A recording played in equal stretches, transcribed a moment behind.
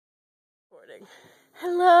recording.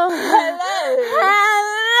 Hello. Hello.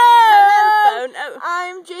 Phone. Oh.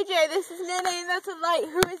 I'm JJ. This is Nene, and that's a light.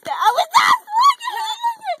 Who is that? Oh, it's us!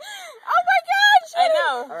 Oh my God, Shannon! I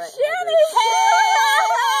know. All right,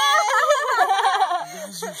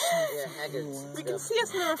 Shannon! We can see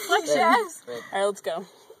us in the reflection. Yes. Alright, let's go.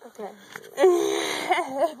 Okay.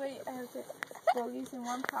 Wait, I have to throw these in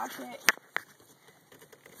one pocket.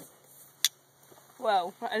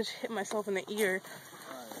 Whoa, I just hit myself in the ear.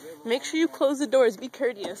 Make sure you close the doors. Be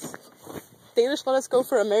courteous. They just let us go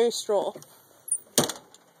for a merry stroll.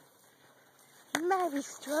 Merry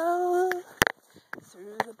stroll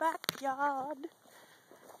through the backyard.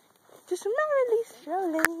 Just merrily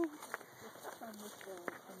strolling.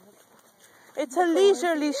 It's a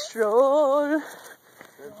leisurely stroll.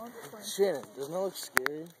 Shannon, doesn't that look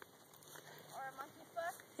scary?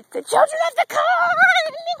 It's the children of the corn!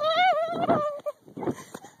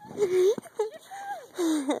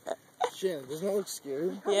 Shannon, doesn't that look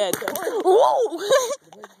scary? Yeah, it does. Whoa!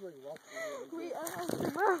 We are on the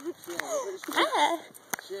road. Ah.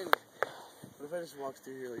 Shannon, what if I just walk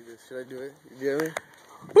through here like this? Should I do it? You do it?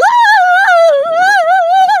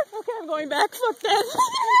 Okay, I'm going back. Fuck that.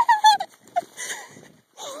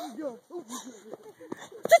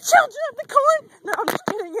 The children of the corn! No, I'm just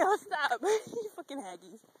kidding. Yeah, stop. You fucking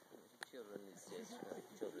haggies.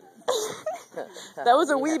 That was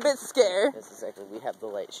a wee bit scare. That's exactly. We have the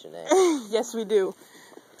light, Shanae. Yes, we do.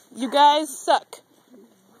 You guys suck.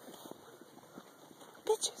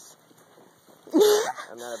 Bitches.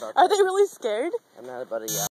 I'm not about. Are they really scared? I'm not about to yell.